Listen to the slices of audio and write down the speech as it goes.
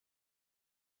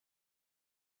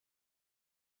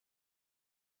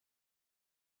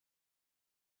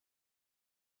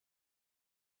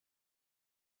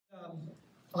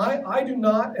I do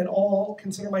not at all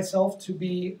consider myself to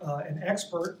be an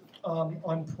expert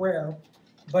on prayer,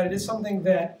 but it is something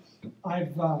that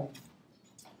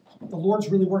the Lord's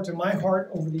really worked in my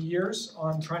heart over the years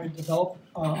on trying to develop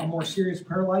a more serious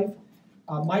prayer life.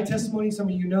 My testimony, some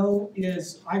of you know,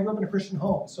 is I grew up in a Christian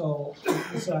home, so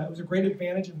it was a great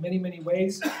advantage in many, many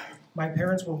ways. My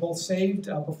parents were both saved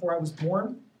before I was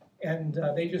born, and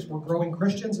they just were growing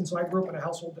Christians, and so I grew up in a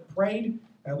household that prayed.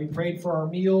 We prayed for our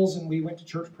meals, and we went to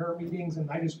church prayer meetings, and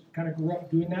I just kind of grew up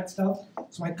doing that stuff.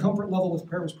 So my comfort level with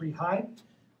prayer was pretty high.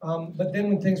 But then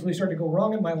when things really started to go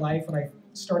wrong in my life, and I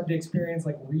started to experience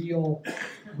like real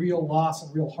loss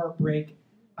and real heartbreak,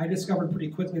 I discovered pretty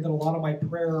quickly that a lot of my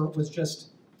prayer was just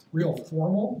real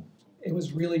formal. It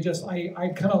was really just,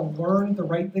 I kind of learned the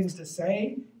right things to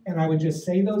say, and I would just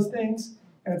say those things.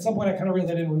 And at some point, I kind of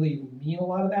realized I didn't really mean a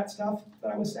lot of that stuff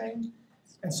that I was saying.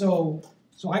 And so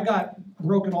I got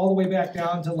broken all the way back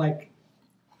down to like,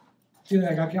 feeling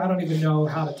like, okay, I don't even know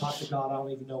how to talk to God. I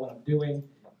don't even know what I'm doing.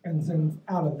 And then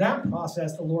out of that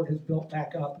process, the Lord has built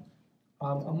back up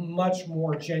a much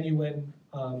more genuine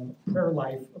prayer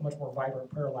life, a much more vibrant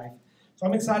prayer life. So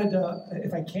I'm excited to,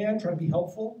 if I can, try to be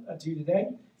helpful to you today.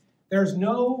 It'd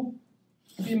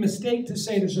be a mistake to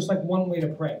say there's just like one way to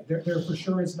pray. There for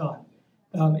sure is not.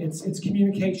 It's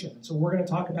communication. So we're going to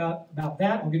talk about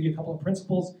that. I'll give you a couple of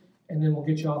principles, and then we'll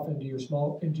get you off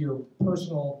into your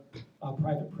personal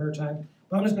private prayer time.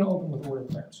 But I'm just going to open with a word of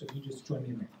prayer. So if you just join me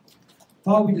in there.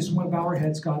 Father, we just want to bow our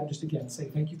heads, God, and just again say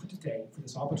thank you for today, for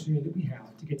this opportunity that we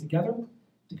have to get together,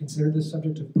 to consider this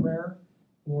subject of prayer.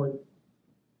 Lord,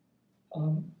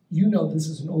 you know this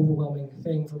is an overwhelming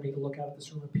thing for me to look out at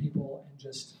this room of people and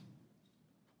just,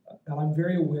 God, I'm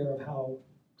very aware of how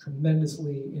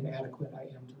tremendously inadequate I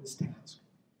am to this task.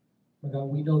 My God,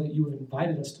 we know that you have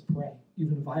invited us to pray.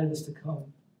 You've invited us to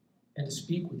come and to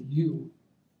speak with you.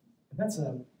 And that's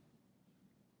an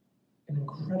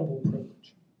incredible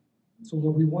privilege. So,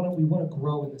 Lord, we want to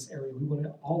grow in this area. We want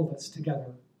to, all of us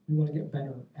together, we want to get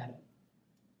better at it.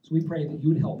 So we pray that you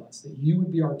would help us, that you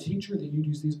would be our teacher, that you'd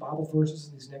use these Bible verses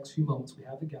in these next few moments we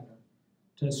have together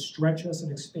to stretch us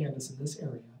and expand us in this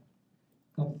area.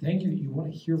 God, thank you that you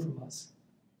want to hear from us.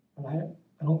 And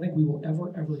I don't think we will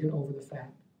ever get over the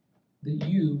fact that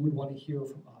you would want to hear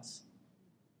from us.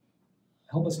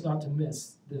 Help us not to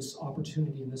miss this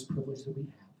opportunity and this privilege that we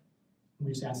have. And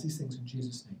we just ask these things in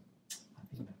Jesus' name.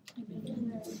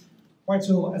 Amen. All right,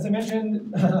 so as I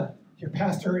mentioned, your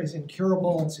pastor is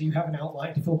incurable, and so you have an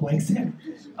outline to fill blanks in.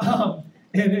 And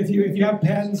if you have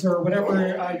pens or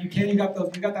whatever you can, you got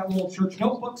that little church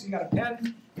notebook, so you got a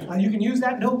pen. You can use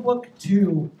that notebook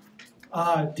to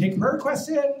take prayer requests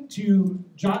in, to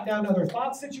jot down other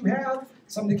thoughts that you have.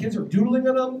 Some of the kids are doodling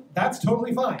on them. That's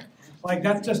totally fine. Like,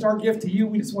 that's just our gift to you.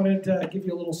 We just wanted to give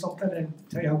you a little something and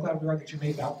tell you how glad we are that you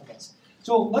made it out with us.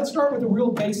 So let's start with the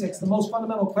real basics, the most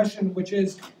fundamental question, which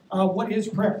is, what is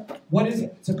prayer? What is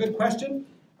it? It's a good question.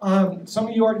 Some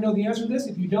of you already know the answer to this.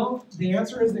 If you don't, the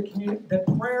answer is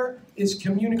that prayer is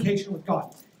communication with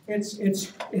God.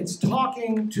 It's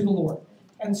talking to the Lord.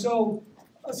 And so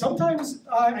sometimes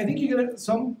I think you get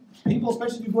some people,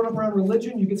 especially if you grow up around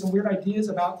religion, you get some weird ideas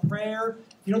about prayer.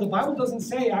 You know, the Bible doesn't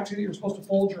say actually that you're supposed to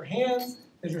fold your hands,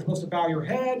 that you're supposed to bow your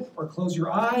head or close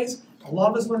your eyes. A lot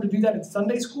of us learn to do that in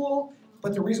Sunday school.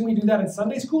 But the reason we do that in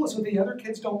Sunday school is so the other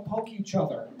kids don't poke each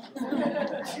other.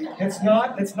 It's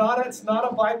not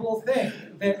a Bible thing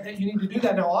that you need to do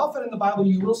that. Now, often in the Bible,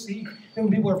 you will see that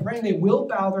when people are praying, they will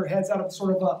bow their heads out of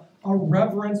sort of a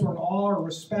reverence or an awe or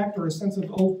respect or a sense of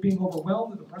being overwhelmed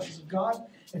with the presence of God.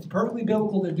 It's perfectly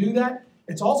biblical to do that.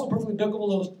 It's also perfectly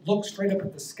biblical to look straight up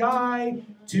at the sky,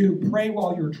 to pray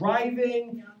while you're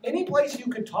driving. Any place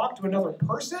you could talk to another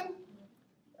person,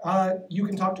 you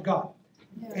can talk to God.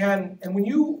 And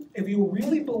if you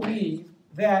really believe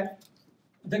that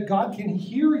God can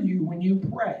hear you when you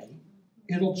pray,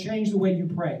 it'll change the way you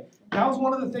pray. That was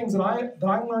one of the things that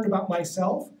I learned about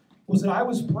myself, was that I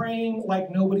was praying like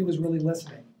nobody was really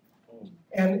listening.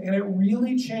 And it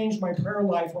really changed my prayer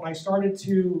life when I started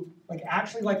to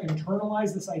actually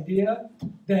internalize this idea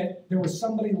that there was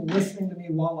somebody listening to me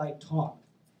while I talked.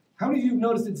 How many of you have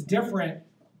noticed it's different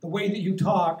the way that you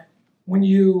talk when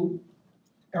you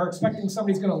are expecting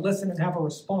somebody's going to listen and have a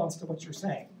response to what you're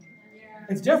saying?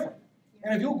 It's different.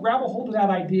 And if you'll grab a hold of that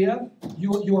idea,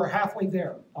 you are halfway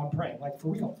there on praying, like for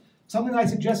real. Something I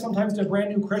suggest sometimes to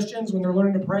brand new Christians when they're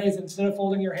learning to pray is instead of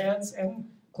folding your hands and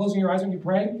closing your eyes when you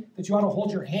pray, that you ought to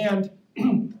hold your hand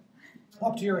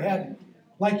up to your head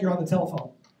like you're on the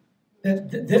telephone.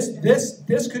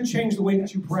 This could change the way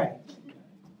that you pray.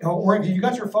 Or if you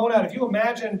got your phone out, if you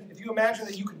imagine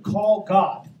that you could call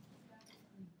God,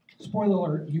 Spoiler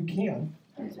alert, you can.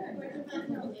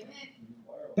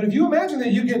 But if you imagine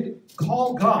that you could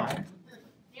call God,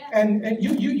 and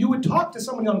you would talk to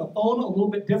somebody on the phone a little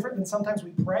bit different than sometimes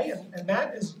we pray, and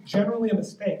that is generally a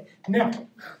mistake. Now,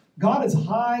 God is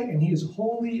high, and he is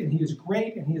holy, and he is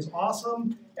great, and he is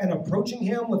awesome, and approaching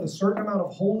him with a certain amount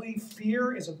of holy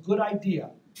fear is a good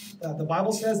idea. The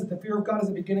Bible says that the fear of God is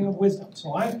the beginning of wisdom.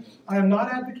 So I am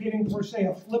not advocating, per se,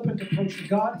 a flippant approach to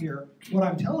God here. What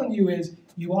I'm telling you is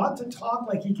you ought to talk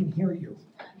like he can hear you.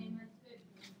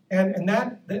 And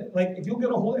that like, if you'll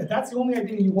get a hold, if that's the only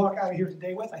idea you walk out of here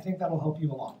today with, I think that'll help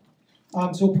you a lot.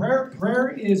 So prayer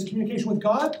is communication with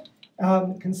God.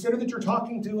 Consider that you're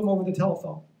talking to him over the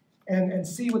telephone. And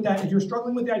see what that, if you're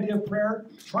struggling with the idea of prayer,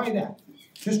 try that.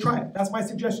 Just try it. That's my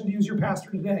suggestion to use your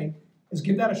pastor today, is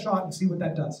give that a shot and see what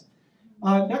that does.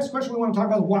 Next question we want to talk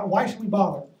about is why should we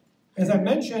bother? As I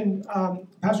mentioned,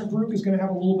 Pastor Farouk is going to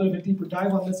have a little bit of a deeper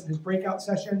dive on this in his breakout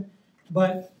session,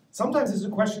 but sometimes this is a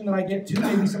question that I get too.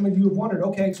 Maybe some of you have wondered,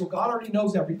 okay, so God already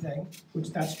knows everything,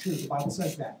 which that's true. The Bible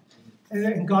says that.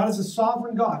 And God is a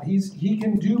sovereign God. He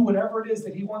can do whatever it is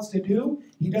that he wants to do.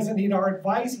 He doesn't need our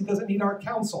advice. He doesn't need our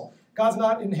counsel. God's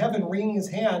not in heaven wringing his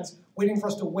hands, waiting for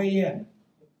us to weigh in.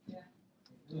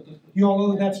 You all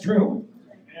know that that's true?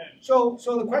 So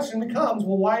the question becomes,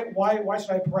 well, why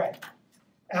should I pray?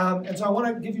 And so I want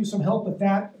to give you some help with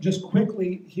that just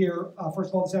quickly here, first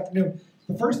of all, this afternoon.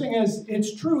 The first thing is,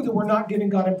 it's true that we're not giving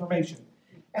God information.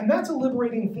 And that's a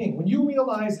liberating thing. When you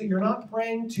realize that you're not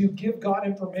praying to give God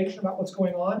information about what's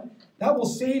going on, that will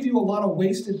save you a lot of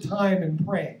wasted time in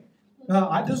praying.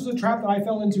 This is a trap that I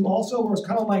fell into also, where it's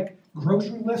kind of like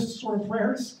grocery list sort of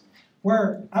prayers,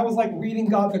 where I was like reading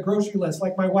God the grocery list,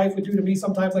 like my wife would do to me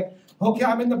sometimes, like, okay,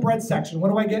 I'm in the bread section. What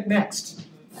do I get next?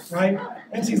 Right?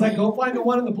 And she's like, go find the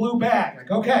one in the blue bag.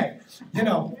 Like, okay,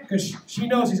 because she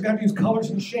knows she's got to use colors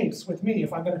and shapes with me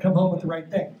if I'm going to come home with the right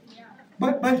thing.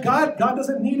 But God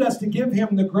doesn't need us to give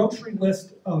him the grocery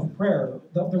list of prayer.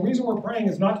 The reason we're praying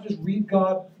is not to just read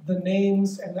God the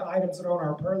names and the items that are on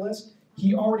our prayer list.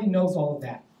 He already knows all of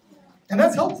that. And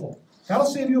that's helpful. That'll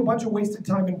save you a bunch of wasted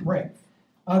time in praying.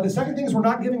 The second thing is we're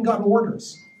not giving God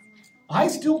orders. I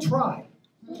still try.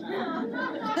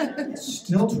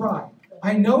 Still try.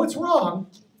 I know it's wrong.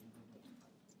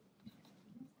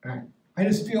 All right. I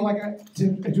just feel like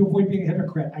to avoid being a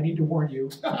hypocrite, I need to warn you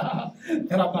that I'm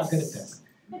not good at this.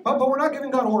 But we're not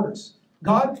giving God orders.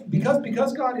 God,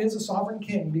 because God is a sovereign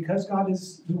king, because God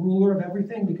is the ruler of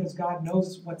everything, because God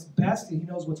knows what's best, he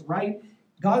knows what's right,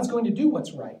 God's going to do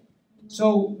what's right.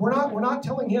 So we're not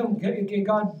telling him,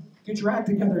 God, get your act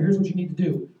together, here's what you need to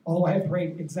do. Although I have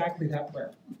prayed exactly that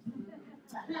prayer.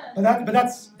 But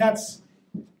that's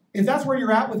if that's where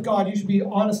you're at with God, you should be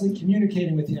honestly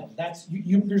communicating with him.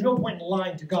 There's no point in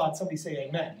lying to God. Somebody say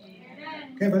amen.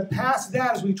 Okay, but past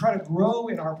that, as we try to grow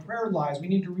in our prayer lives, we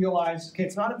need to realize, okay,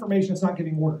 it's not information, it's not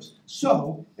giving orders.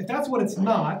 So, if that's what it's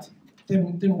not,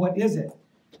 then what is it?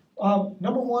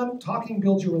 Number one, talking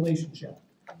builds your relationship.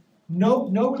 No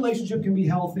relationship can be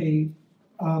healthy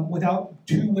without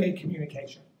two-way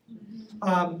communication.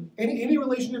 Any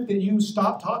relationship that you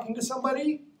stop talking to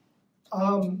somebody,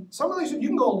 some relationship you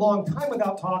can go a long time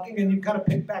without talking and you kind of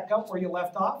pick back up where you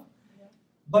left off.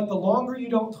 But the longer you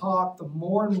don't talk, the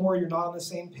more and more you're not on the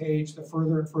same page, the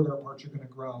further and further apart you're going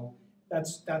to grow.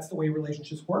 That's the way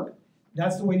relationships work.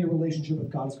 That's the way your relationship with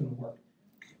God is going to work.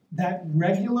 That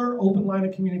regular open line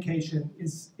of communication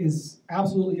is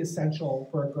absolutely essential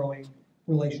for a growing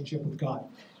relationship with God.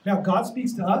 Now, God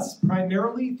speaks to us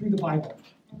primarily through the Bible.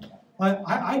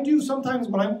 I do sometimes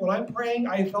when I'm praying,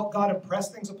 I felt God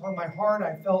impress things upon my heart.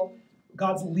 I felt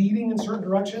God's leading in certain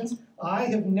directions. I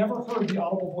have never heard the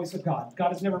audible voice of God.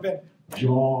 God has never been,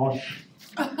 Josh.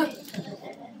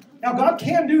 Now, God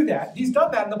can do that. He's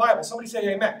done that in the Bible. Somebody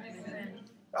say amen.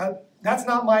 That's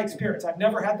not my experience. I've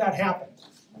never had that happen.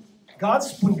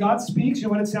 When God speaks, you know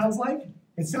what it sounds like?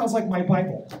 It sounds like my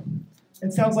Bible.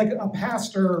 It sounds like a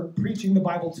pastor preaching the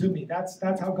Bible to me. That's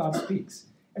how God speaks.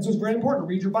 And so it's very important to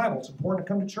read your Bible. It's important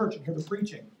to come to church and hear the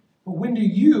preaching. But when do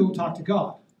you talk to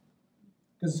God?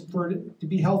 Because for it to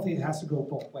be healthy, it has to go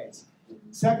both ways.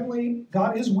 Secondly,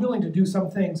 God is willing to do some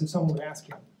things if someone would ask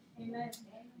him. Amen.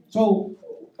 So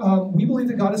we believe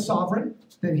that God is sovereign,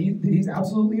 that he's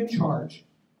absolutely in charge.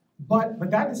 But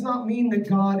that does not mean that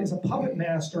God is a puppet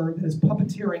master that is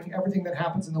puppeteering everything that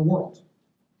happens in the world.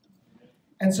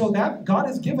 And so that God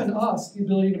has given us the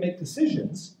ability to make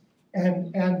decisions,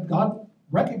 and God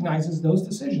recognizes those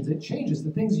decisions. It changes.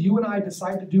 The things you and I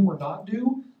decide to do or not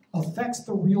do affects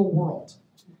the real world.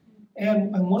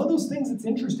 And one of those things that's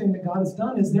interesting that God has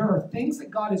done is there are things that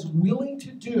God is willing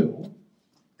to do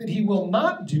that he will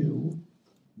not do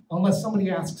unless somebody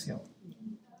asks him.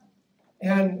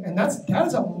 And that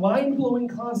is a mind-blowing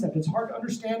concept. It's hard to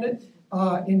understand it.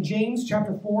 In James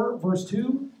chapter 4, verse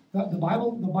 2, the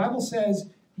Bible says,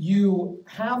 you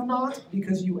have not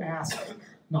because you ask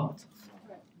not.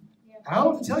 I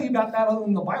don't have to tell you about that other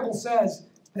than the Bible says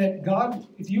that God,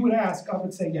 if you would ask, God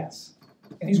would say yes.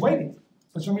 And he's waiting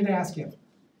for somebody to ask him.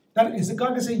 Is God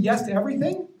going to say yes to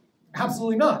everything?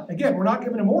 Absolutely not. Again, we're not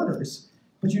giving him orders,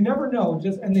 but you never know.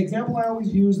 And the example I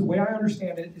always use, the way I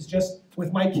understand it, is just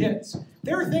with my kids.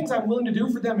 There are things I'm willing to do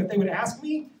for them if they would ask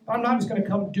me, but I'm not just going to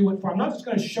come do it for them. I'm not just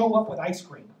going to show up with ice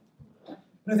cream.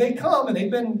 But if they come and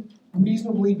they've been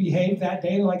reasonably behaved that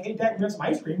day, like, hey, Dad, can we have some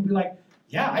ice cream? Be like,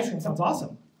 yeah, ice cream sounds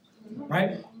awesome,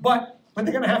 right? But they're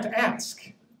going to have to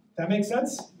ask. That makes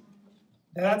sense?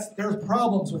 There's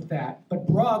problems with that, but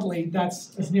broadly,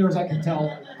 that's as near as I can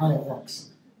tell how it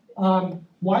works.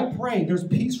 Why pray? There's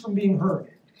peace from being heard.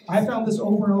 I found this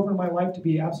over and over in my life to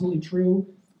be absolutely true.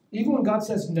 Even when God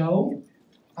says no,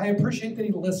 I appreciate that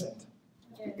he listened.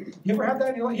 You ever have that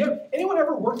in your life? Anyone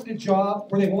ever worked at a job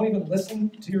where they won't even listen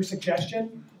to your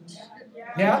suggestion?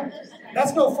 Yeah?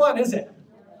 That's no fun, is it?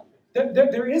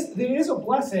 There is a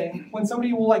blessing when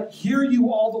somebody will like hear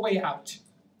you all the way out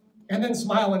and then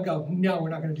smile and go, no, we're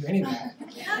not going to do any of that.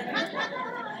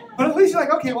 But at least you're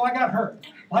like, okay, well, I got hurt.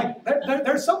 Like,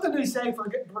 there's something to be said for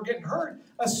getting hurt,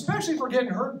 especially for getting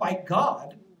hurt by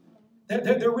God.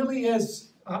 There really is.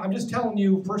 I'm just telling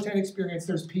you, firsthand experience,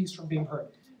 there's peace from being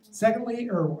hurt. Secondly,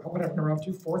 or whatever I'm up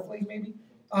to, fourthly, maybe,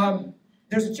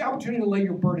 there's an opportunity to lay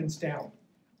your burdens down.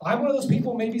 I'm one of those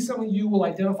people, maybe some of you will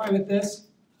identify with this.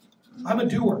 I'm a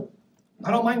doer.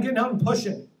 I don't mind getting out and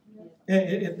pushing.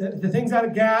 If the thing's out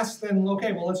of gas, then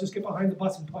okay, well, let's just get behind the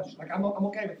bus and push. Like, I'm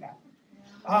okay with that.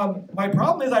 My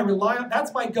problem is I rely on,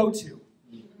 that's my go-to.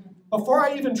 Before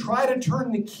I even try to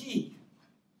turn the key,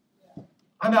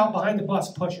 I'm out behind the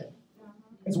bus pushing.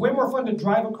 It's way more fun to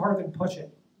drive a car than push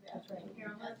it.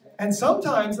 And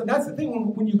sometimes, and that's the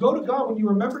thing, when you go to God, when you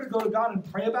remember to go to God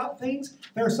and pray about things,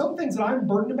 there are some things that I'm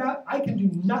burdened about I can do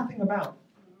nothing about.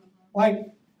 Like,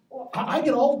 I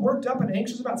get all worked up and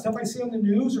anxious about stuff I see on the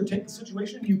news, or take the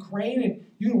situation in Ukraine,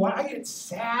 and I get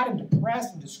sad and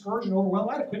depressed and discouraged and overwhelmed.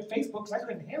 I had to quit Facebook because I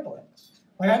couldn't handle it.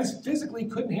 Like, I just physically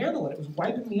couldn't handle it. It was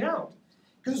wiping me out.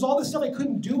 Because there's all this stuff I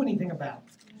couldn't do anything about.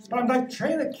 But I'm like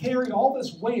trying to carry all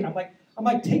this weight. I'm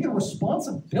like taking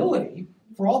responsibility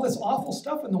for all this awful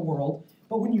stuff in the world.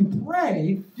 But when you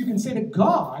pray, you can say to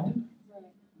God,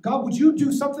 God, would you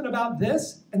do something about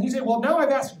this? And you say, well, now I've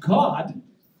asked God.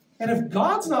 And if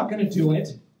God's not going to do it,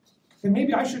 then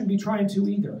maybe I shouldn't be trying to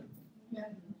either.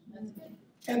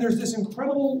 And there's this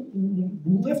incredible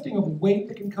lifting of weight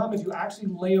that can come as you actually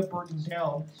lay a burden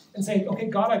down and say, okay,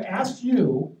 God, I've asked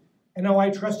you, and now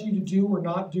I trust you to do or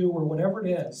not do or whatever it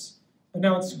is. But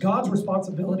now it's God's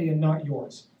responsibility and not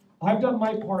yours. I've done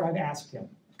my part. I've asked him.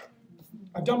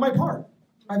 I've done my part.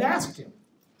 I've asked him.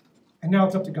 And now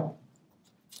it's up to God.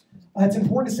 It's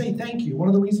important to say thank you. One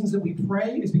of the reasons that we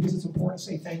pray is because it's important to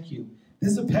say thank you.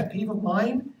 This is a pet peeve of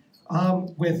mine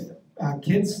with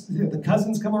kids. The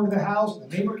cousins come over to the house, the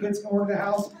neighbor kids come over to the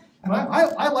house, and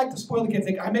I like to spoil the kids.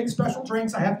 I make special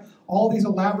drinks. I have all these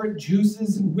elaborate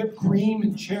juices and whipped cream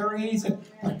and cherries and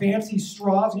fancy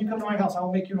straws. And you come to my house,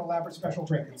 I'll make you an elaborate special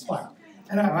drink. It's fun.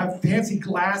 And I have fancy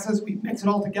glasses. We mix it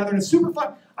all together, and it's super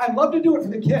fun. I love to do it for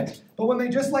the kids. But when they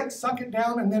just like suck it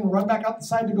down and then run back out the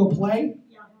side to go play,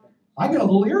 I get a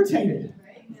little irritated.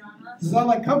 So I'm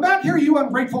like, come back here, you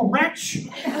ungrateful wretch.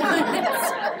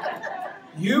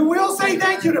 You will say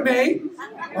thank you to me.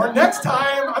 Or next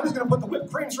time, I'm just going to put the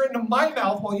whipped cream straight into my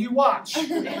mouth while you watch.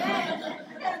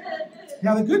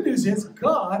 Now, the good news is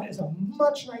God is a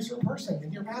much nicer person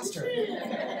than your pastor.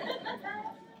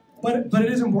 But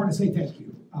it is important to say thank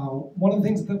you. One of the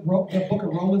things that the book of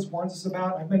Romans warns us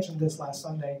about, I mentioned this last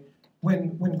Sunday,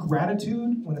 when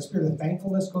gratitude, when a spirit of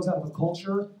thankfulness goes out of a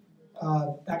culture,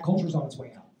 that culture is on its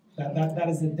way out. That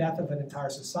is the death of an entire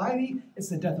society. It's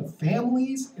the death of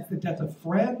families. It's the death of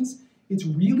friends. It's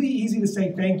really easy to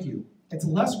say thank you. It's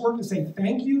less work to say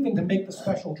thank you than to make the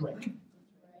special drink.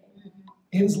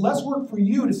 It is less work for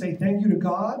you to say thank you to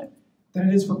God than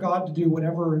it is for God to do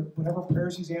whatever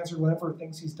prayers he's answered, whatever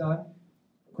things he's done.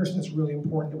 Christian, it's really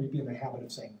important that we be in the habit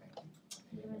of saying thank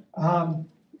you.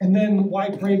 And then why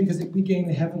pray? Because we gain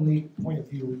a heavenly point of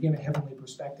view. We gain a heavenly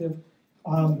perspective.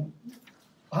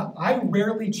 I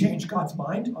rarely change God's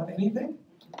mind on anything,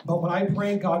 but when I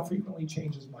pray, God frequently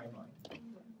changes my mind.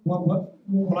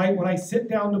 When I sit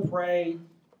down to pray,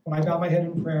 when I bow my head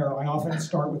in prayer, I often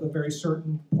start with a very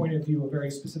certain point of view, a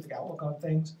very specific outlook on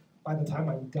things. By the time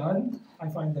I'm done, I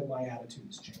find that my attitude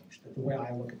has changed, that the way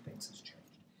I look at things has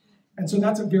changed. And so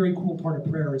that's a very cool part of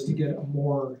prayer, is to get a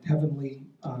more heavenly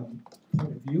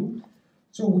point of view.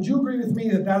 So would you agree with me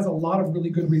that that is a lot of really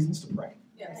good reasons to pray?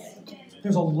 Yes.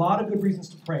 There's a lot of good reasons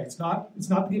to pray. It's not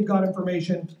to give God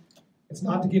information. It's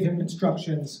not to give him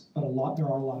instructions, but there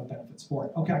are a lot of benefits for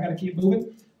it. Okay, I got to keep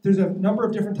moving. There's a number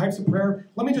of different types of prayer.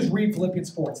 Let me just read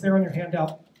Philippians 4. It's there on your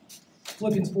handout.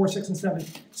 Philippians 4, 6, and 7.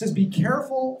 It says, be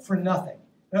careful for nothing.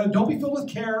 Now, don't be filled with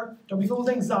care. Don't be filled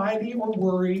with anxiety or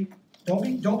worry. Don't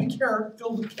be filled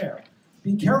with care.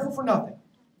 Be careful for nothing.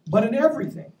 But in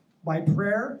everything, by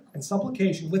prayer and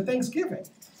supplication, with thanksgiving,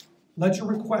 let your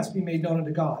requests be made known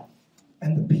unto God.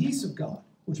 And the peace of God,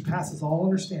 which passes all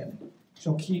understanding,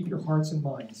 shall keep your hearts and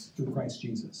minds through Christ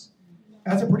Jesus.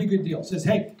 That's a pretty good deal. It says,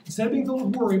 hey, instead of being filled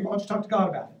with worry, why don't you talk to God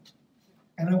about it?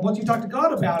 And then once you talk to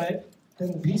God about it,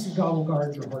 then the peace of God will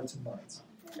guard your hearts and minds.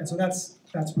 And so that's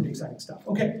pretty exciting stuff.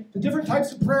 Okay, the different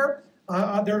types of prayer,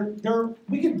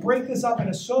 we can break this up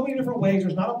into so many different ways.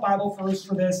 There's not a Bible verse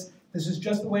for this. This is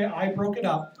just the way I broke it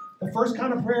up. The first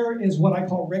kind of prayer is what I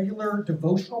call regular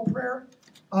devotional prayer.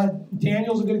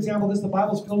 Daniel's a good example of this. The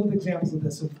Bible's filled with examples of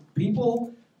this, of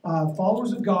people,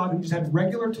 followers of God, who just had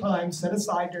regular time set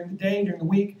aside during the day, during the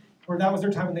week, where that was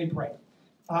their time when they prayed.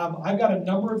 I've got a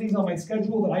number of these on my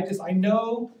schedule that I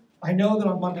know that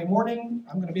on Monday morning,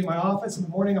 I'm going to be in my office in the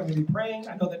morning, I'm going to be praying.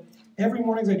 I know that every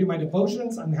morning as I do my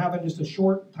devotions, I'm having just a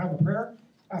short time of prayer.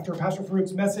 After Pastor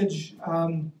Farouk's message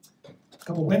a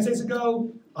couple Wednesdays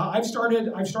ago, I've started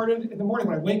in the morning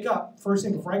when I wake up, first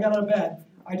thing before I got out of bed,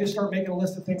 I just start making a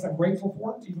list of things I'm grateful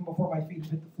for, even before my feet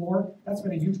hit the floor. That's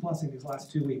been a huge blessing these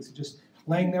last 2 weeks, just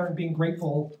laying there and being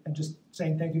grateful and just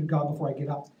saying thank you to God before I get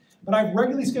up. But I have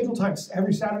regularly scheduled times.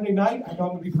 Every Saturday night, I know I'm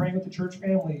going to be praying with the church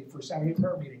family for Saturday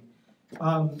prayer meeting.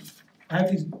 I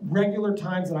have these regular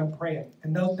times that I'm praying,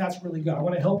 and that's really good. I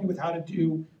want to help you with how to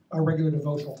do a regular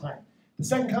devotional time. The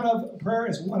second kind of prayer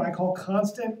is what I call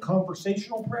constant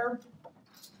conversational prayer.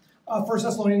 1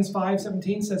 Thessalonians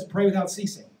 5:17 says, pray without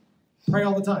ceasing. Pray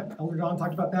all the time. Elder Don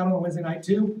talked about that on a Wednesday night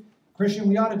too. Christian,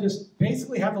 we ought to just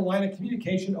basically have the line of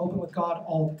communication open with God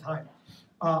all the time.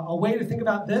 A way to think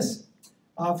about this,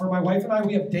 for my wife and I,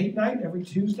 we have date night every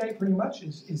Tuesday pretty much,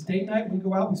 is date night. We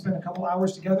go out, we spend a couple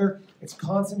hours together. It's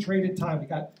concentrated time.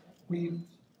 We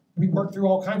work through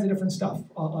all kinds of different stuff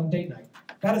on date night.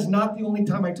 That is not the only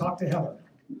time I talk to Heather.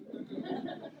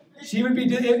 She would be,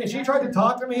 if she tried to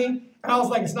talk to me, and I was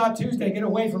like, it's not Tuesday, get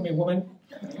away from me, woman.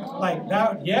 Like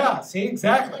that, yeah, see,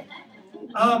 exactly.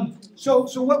 So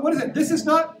what is it?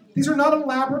 These are not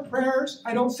elaborate prayers.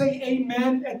 I don't say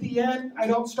amen at the end. I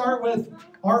don't start with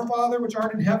our Father which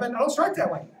art in heaven. I don't start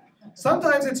that way.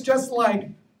 Sometimes it's just like,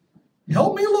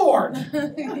 help me, Lord.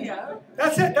 Yeah.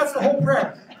 That's it. That's the whole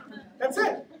prayer. That's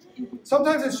it.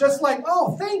 Sometimes it's just like,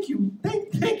 oh, thank you.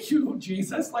 Thank you,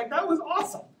 Jesus. Like, that was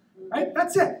awesome. Right?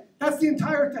 That's it. That's the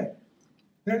entire thing.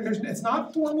 It's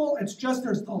not formal. It's just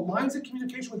the lines of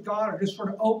communication with God are just sort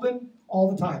of open all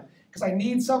the time. Because I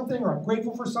need something, or I'm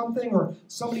grateful for something, or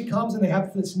somebody comes and they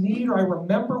have this need, or I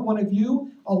remember one of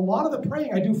you. A lot of the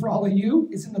praying I do for all of you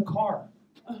is in the car.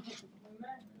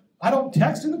 I don't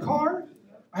text in the car.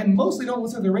 I mostly don't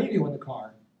listen to the radio in the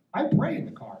car. I pray in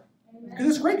the car. Because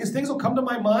it's great, because things will come to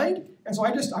my mind, and so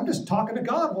I'm just talking to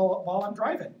God while I'm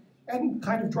driving. And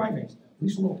kind of driving, at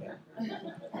least a little bit.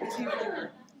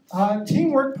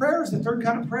 Teamwork prayer is the third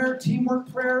kind of prayer.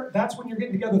 Teamwork prayer, that's when you're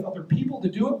getting together with other people to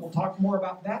do it. We'll talk more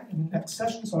about that in the next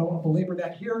session, so I don't want to belabor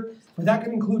that here. But that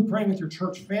can include praying with your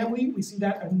church family. We see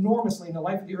that enormously in the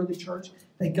life of the early church.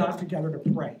 They got together to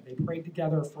pray. They prayed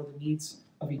together for the needs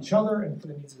of each other and for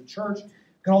the needs of the church. You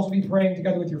can also be praying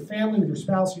together with your family, with your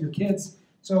spouse, or your kids.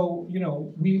 So,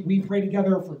 we pray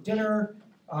together for dinner.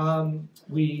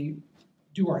 We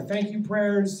do our thank you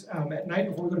prayers at night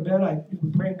before we go to bed.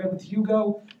 We pray in bed with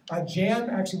Hugo. Jan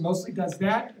actually mostly does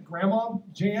that, Grandma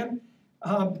Jan.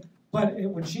 But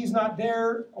when she's not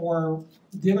there, or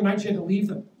the other night she had to leave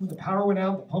when the power went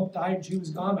out, the pump died, and she was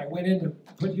gone. I went in to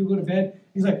put Hugo to bed.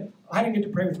 He's like, I didn't get to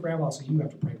pray with Grandma, so you have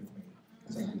to pray with me. I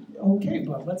was like, okay,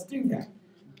 bud, let's do that.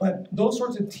 But those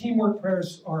sorts of teamwork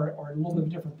prayers are a little bit of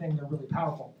a different thing. They're really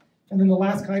powerful. And then the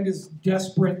last kind is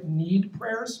desperate need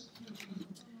prayers.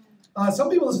 Some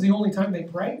people, this is the only time they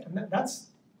pray, and if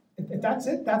that's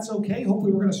it, that's okay.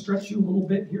 Hopefully we're going to stretch you a little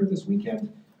bit here this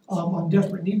weekend on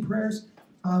desperate need prayers.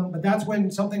 But that's when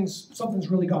something's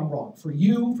really gone wrong. For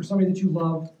you, for somebody that you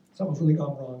love, something's really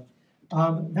gone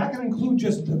wrong. That can include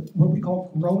just what we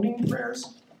call groaning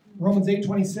prayers. Romans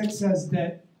 8:26 says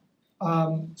that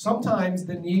sometimes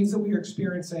the needs that we are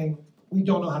experiencing, we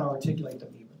don't know how to articulate them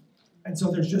even. And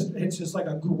so it's just like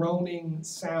a groaning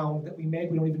sound that we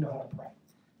make. We don't even know how to pray.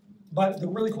 But the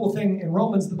really cool thing in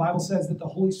Romans, the Bible says that the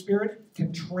Holy Spirit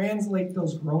can translate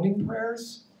those groaning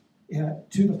prayers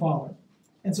to the Father.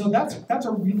 And so that's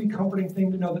a really comforting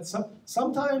thing to know that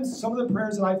sometimes some of the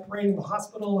prayers that I've prayed in the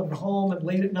hospital and at home and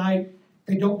late at night,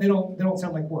 they don't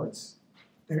sound like words.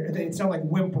 They sound like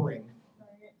whimpering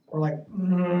or like.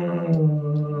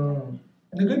 And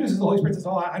the good news is the Holy Spirit says,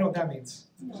 "Oh, I know what that means,"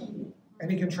 and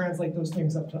He can translate those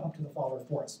things up to the Father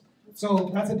for us.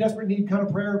 So that's a desperate need kind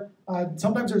of prayer.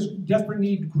 Sometimes there's desperate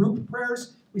need group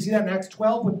prayers. We see that in Acts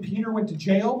 12 when Peter went to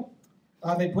jail.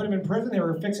 They put him in prison. They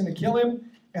were fixing to kill him.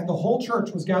 And the whole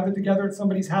church was gathered together at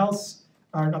somebody's house.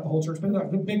 Not the whole church, but a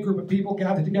big group of people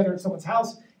gathered together at someone's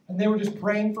house. And they were just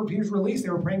praying for Peter's release. They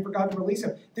were praying for God to release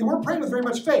him. They weren't praying with very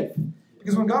much faith.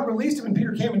 Because when God released him and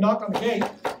Peter came and knocked on the gate,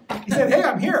 he said, "Hey,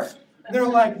 I'm here." And they were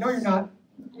like, "No, you're not."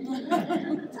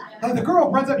 The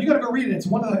girl runs up. You got to go read it. It's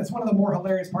one of the more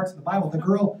hilarious parts of the Bible. The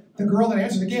girl that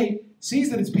answers the gate sees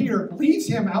that it's Peter, leaves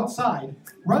him outside,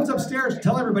 runs upstairs to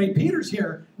tell everybody Peter's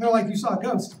here. And they're like, "You saw a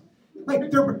ghost."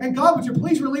 And God, would you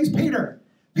please release Peter?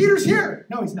 Peter's here.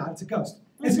 No, he's not. It's a ghost.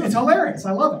 It's hilarious.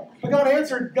 I love it. But God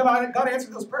answered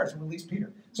those prayers and released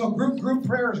Peter. So group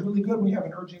prayer is really good when you have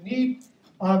an urgent need.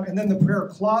 And then the prayer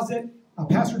closet.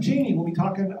 Pastor Jeannie will be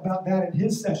talking about that in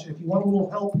his session. If you want a little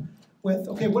help with,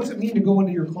 okay, what does it mean to go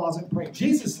into your closet and pray?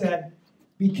 Jesus said,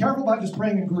 be careful about just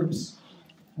praying in groups.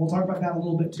 We'll talk about that a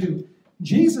little bit too.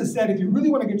 Jesus said, if you really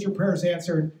want to get your prayers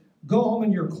answered, go home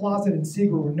in your closet in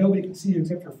secret where nobody can see you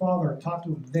except your Father and talk to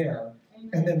him there.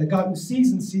 And then the God who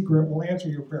sees in secret will answer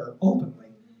your prayer openly.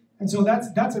 And so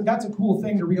that's a cool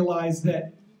thing to realize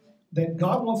that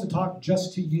God wants to talk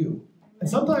just to you. And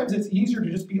sometimes it's easier to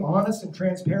just be honest and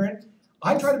transparent.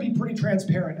 I try to be pretty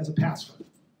transparent as a pastor.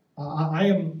 I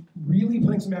am really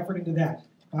putting some effort into that.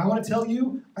 But I want to tell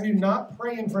you, I do not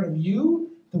pray in front of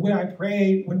you the way I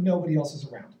pray when nobody else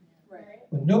is around. Right.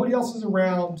 When nobody else is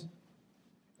around,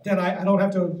 then I don't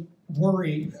have to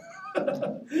worry.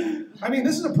 I mean,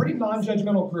 this is a pretty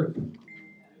non-judgmental group.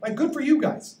 Like, good for you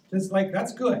guys.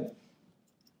 That's good.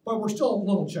 But we're still a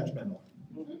little judgmental.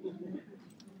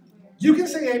 You can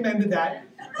say amen to that.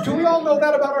 Do we all know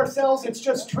that about ourselves? It's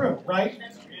just true, right?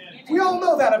 We all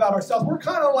know that about ourselves. We're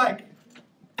kind of like,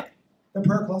 the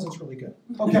prayer closet's really good.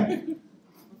 Okay.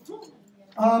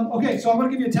 Okay, so I'm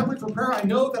going to give you a template for prayer. I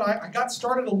know that I got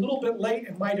started a little bit late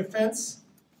in my defense.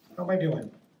 How am I doing?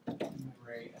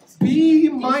 Great. B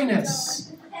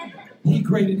minus. He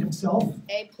graded himself.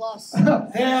 A+.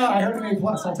 Yeah, I heard an A+.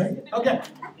 I'll take it. Okay.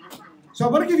 So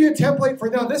I'm going to give you a template for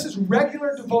now. This is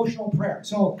regular devotional prayer.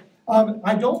 So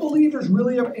I don't believe there's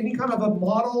really any kind of a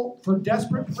model for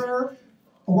desperate prayer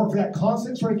or for that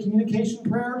constant sort of communication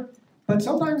prayer. But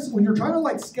sometimes when you're trying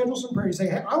to schedule some prayer, you say,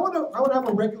 hey, I want to have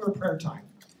a regular prayer time,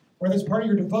 whether it's part of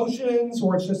your devotions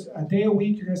or it's just a day a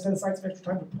week, you're going to set aside some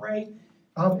extra time to pray.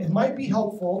 It might be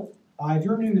helpful, if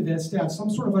you're new to this, to have some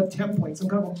sort of a template, some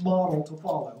kind of a model to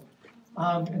follow.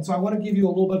 And so I want to give you a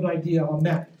little bit of an idea on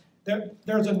that.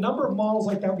 There's a number of models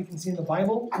like that we can see in the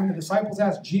Bible. When the disciples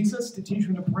asked Jesus to teach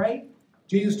them to pray,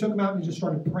 Jesus took them out and he just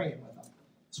started praying with them.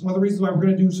 It's one of the reasons why we're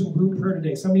going to do some group prayer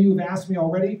today. Some of you have asked me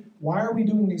already, why are we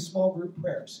doing these small group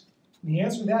prayers? And the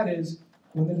answer to that is,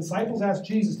 when the disciples asked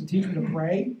Jesus to teach them to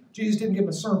pray, Jesus didn't give them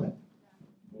a sermon.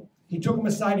 He took them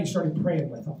aside and he started praying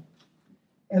with them.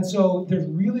 And so there's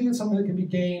really something that can be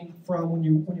gained from when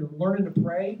you're learning to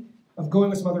pray, of going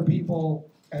with some other people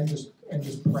and just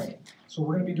praying. So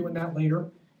we're going to be doing that later.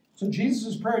 So Jesus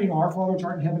is praying, our Father which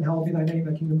art in heaven, hallowed be thy name,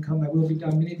 thy kingdom come, thy will be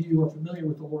done. Many of you are familiar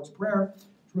with the Lord's Prayer.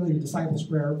 It's really the disciples'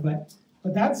 prayer, but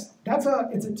it's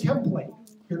a template.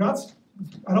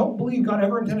 I don't believe God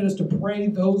ever intended us to pray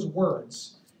those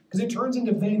words, because it turns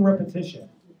into vain repetition.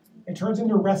 It turns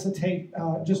into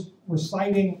just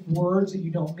reciting words that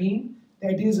you don't mean. The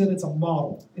idea is that it's a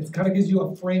model. It kind of gives you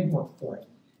a framework for it.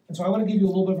 And so I want to give you a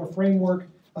little bit of a framework.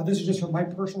 This is just from my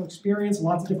personal experience,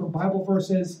 lots of different Bible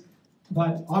verses.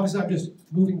 But obviously I'm just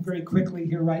moving very quickly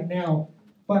here right now.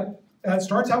 But it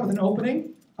starts out with an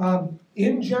opening.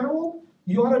 In general,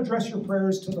 you ought to address your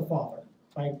prayers to the Father.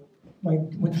 Like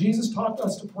when Jesus taught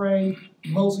us to pray,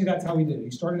 mostly that's how he did it.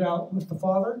 He started out with the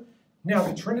Father. Now,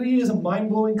 the Trinity is a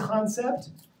mind-blowing concept.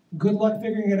 Good luck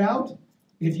figuring it out.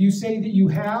 If you say that you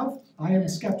have, I am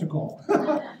skeptical.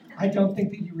 I don't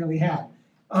think that you really have.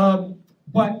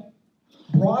 But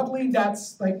broadly,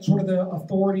 that's sort of the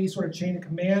authority, sort of chain of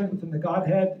command within the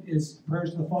Godhead is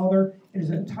prayers to the Father. It is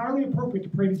entirely appropriate to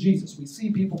pray to Jesus. We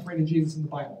see people pray to Jesus in the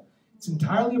Bible. It's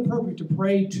entirely appropriate to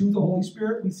pray to the Holy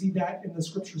Spirit. We see that in the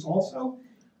Scriptures also.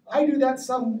 I do that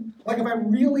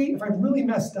if I've really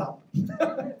messed up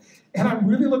and I'm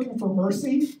really looking for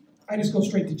mercy, I just go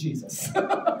straight to Jesus.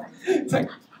 It's like,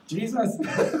 Jesus,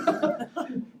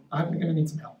 I'm going to need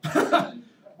some help.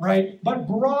 Right? But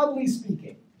broadly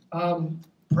speaking,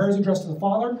 prayers addressed to the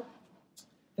Father.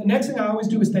 The next thing I always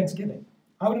do is thanksgiving.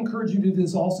 I would encourage you to do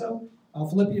this also.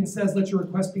 Philippians says, let your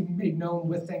requests be made known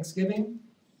with thanksgiving.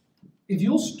 If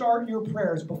you'll start your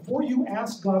prayers before you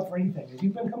ask God for anything, if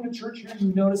you've been coming to church here,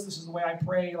 you notice this is the way I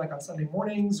pray, like on Sunday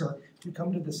mornings, or if you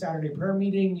come to the Saturday prayer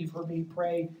meeting, you've heard me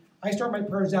pray. I start my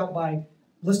prayers out by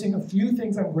listing a few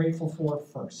things I'm grateful for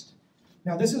first.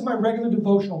 Now, this is my regular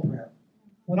devotional prayer.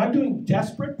 When I'm doing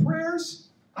desperate prayers,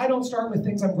 I don't start with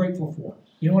things I'm grateful for.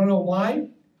 You want to know why?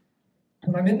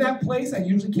 When I'm in that place, I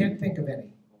usually can't think of any.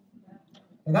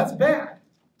 And that's bad,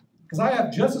 because I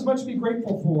have just as much to be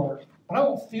grateful for, but I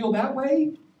won't feel that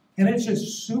way, and it's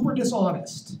just super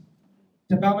dishonest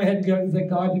to bow my head and go, like,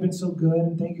 God, you've been so good,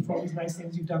 and thank you for all these nice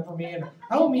things you've done for me, and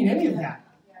I don't mean any of that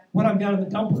when I'm down in the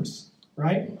dumpers,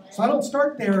 right? So I don't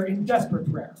start there in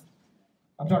desperate prayer.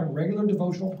 I'm talking regular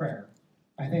devotional prayer.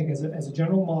 I think as a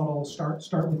general model,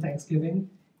 start with thanksgiving.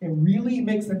 It really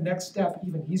makes the next step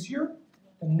even easier.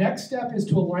 The next step is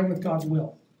to align with God's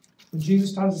will. When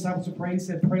Jesus taught his disciples to pray, he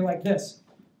said, pray like this.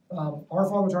 Our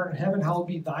Father which art in heaven, hallowed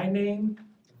be thy name.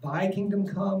 Thy kingdom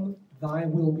come, thy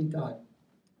will be done.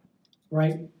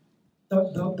 Right?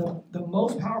 The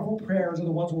most powerful prayers are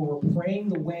the ones where we're praying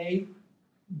the way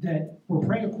that we're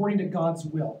praying according to God's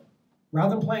will.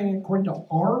 Rather than praying according to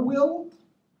our will,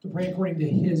 to pray according to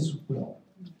his will.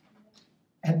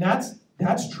 And that's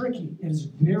tricky. It is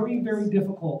very, very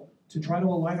difficult to try to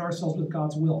align ourselves with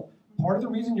God's will. Part of the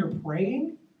reason you're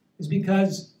praying is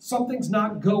because something's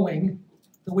not going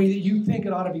the way that you think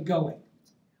it ought to be going,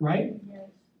 right? Yes.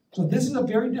 So this is a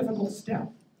very difficult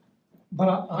step.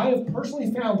 But I have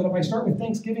personally found that if I start with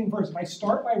thanksgiving first, if I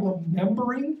start by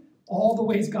remembering all the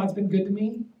ways God's been good to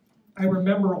me, I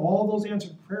remember all those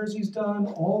answered prayers he's done,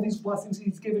 all these blessings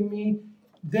he's given me,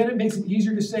 then it makes it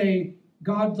easier to say,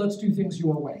 God, let's do things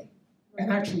your way,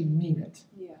 and actually mean it.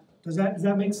 Yeah. Does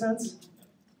that make sense?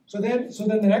 So then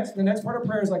the next part of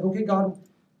prayer is like, okay, God,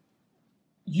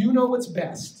 you know what's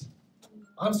best.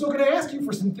 I'm still going to ask you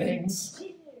for some things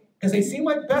because they seem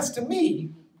like best to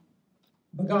me.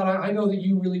 But God, I know that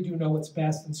you really do know what's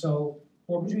best. And so,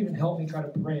 Lord, would you even help me try to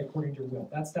pray according to your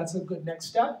will? That's a good next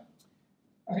step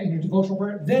in your devotional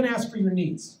prayer. Then ask for your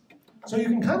needs. So you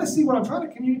can kind of see what I'm trying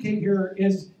to communicate here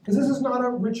is, because this is not a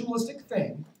ritualistic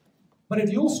thing, but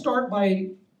if you'll start by,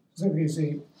 so you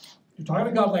see, you're talking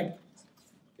to God like,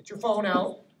 get your phone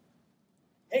out.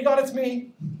 Hey, God, it's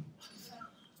me.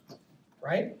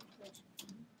 Right?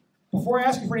 Before I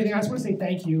ask you for anything, I just want to say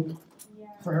thank you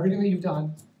for everything that you've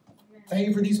done. Thank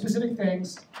you for these specific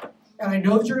things. And I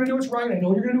know that you're going to do what's right. I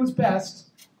know you're going to do what's best.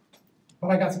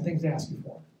 But I got some things to ask you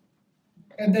for.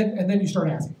 And then you start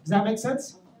asking. Does that make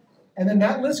sense? And then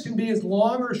that list can be as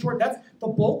long or as short. That's the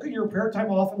bulk of your prayer time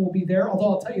often will be there.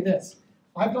 Although I'll tell you this.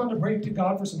 I've gone to pray to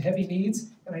God for some heavy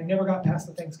needs, and I never got past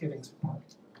the Thanksgiving part.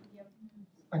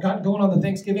 I got going on the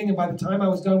Thanksgiving, and by the time I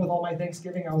was done with all my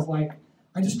Thanksgiving, I was like,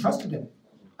 I just trusted him.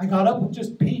 I got up with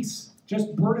just peace,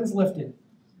 just burdens lifted.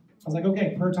 I was like,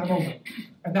 okay, prayer time over.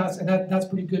 And that's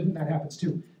pretty good when that happens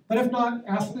too. But if not,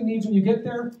 ask for the needs when you get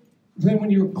there. Then when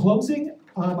you're closing,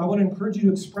 I want to encourage you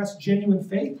to express genuine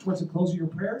faith towards the close of your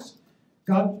prayers.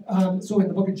 God, so in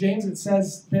the book of James, it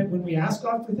says that when we ask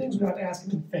God for things, we have to ask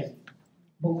him in faith.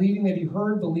 Believing that he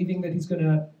heard, believing that he's going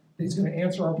to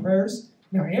answer our prayers.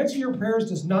 Now, answer your prayers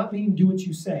does not mean do what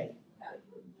you say.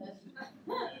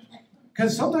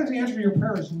 Because sometimes the answer to your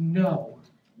prayer is no.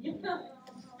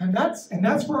 And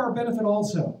that's for our benefit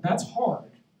also. That's hard.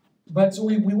 But so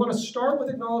we want to start with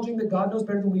acknowledging that God knows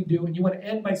better than we do. And you want to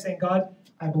end by saying, God,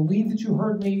 I believe that you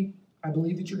heard me. I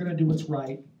believe that you're going to do what's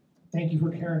right. Thank you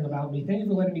for caring about me. Thank you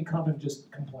for letting me come and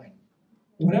just complain.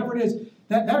 Whatever it is,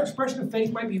 that expression of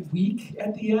faith might be weak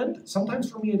at the end. Sometimes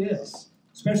for me it is.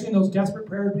 Especially in those desperate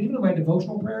prayers, but even in my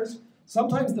devotional prayers,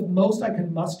 sometimes the most I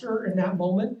can muster in that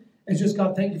moment is just,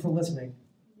 God, thank you for listening.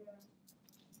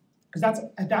 Because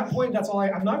at that point, that's all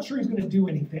I'm not sure he's going to do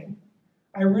anything.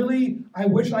 I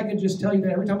wish I could just tell you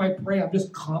that every time I pray, I'm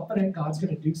just confident God's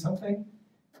going to do something,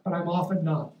 but I'm often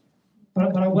not.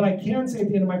 But what I can say at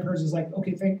the end of my prayers is like,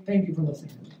 okay, thank you for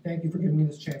listening to me. Thank you for giving me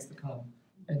this chance to come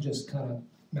and just kind of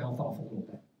mouth off a little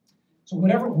bit. So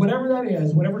whatever that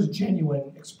is, whatever's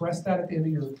genuine, express that at the end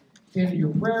of your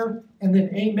prayer. And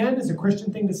then amen is a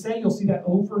Christian thing to say. You'll see that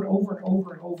over and over and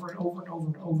over and over and over and over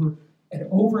and over and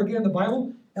over again in the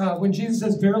Bible. When Jesus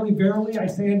says, verily, verily, I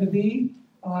say unto thee,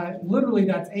 literally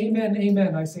that's amen,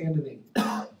 amen, I say unto thee.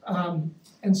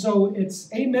 And so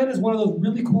amen is one of those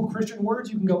really cool Christian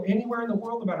words. You can go anywhere in the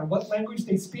world, no matter what language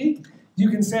they speak. You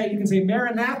can say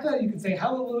Maranatha, you can say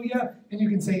hallelujah, and you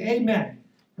can say amen.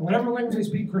 And whatever language they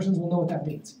speak, Christians will know what that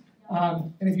means.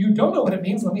 And if you don't know what it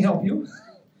means, let me help you.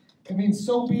 It means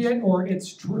so be it, or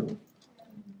it's true.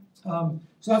 So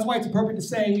that's why it's appropriate to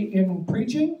say in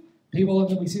preaching, people,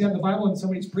 and we see that in the Bible, and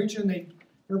somebody's preaching,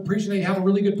 they're preaching, they have a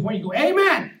really good point. You go,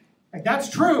 amen! Like,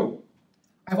 that's true.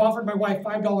 I've offered my wife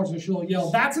 $5 and she'll yell,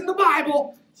 that's in the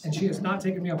Bible! And she has not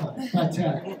taken me up on it.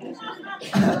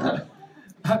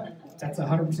 But that's a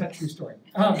 100% true story.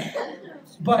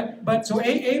 But so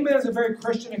amen is a very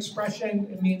Christian expression.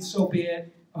 It means so be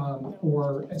it.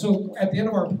 And so at the end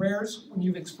of our prayers, when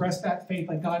you've expressed that faith,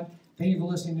 like, God, thank you for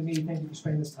listening to me. Thank you for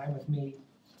spending this time with me.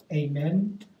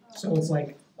 Amen. So it's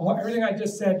like, oh, everything I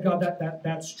just said, God,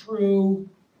 that's true.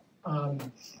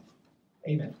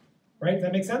 Amen. Right? Does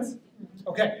that make sense?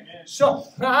 Okay. So,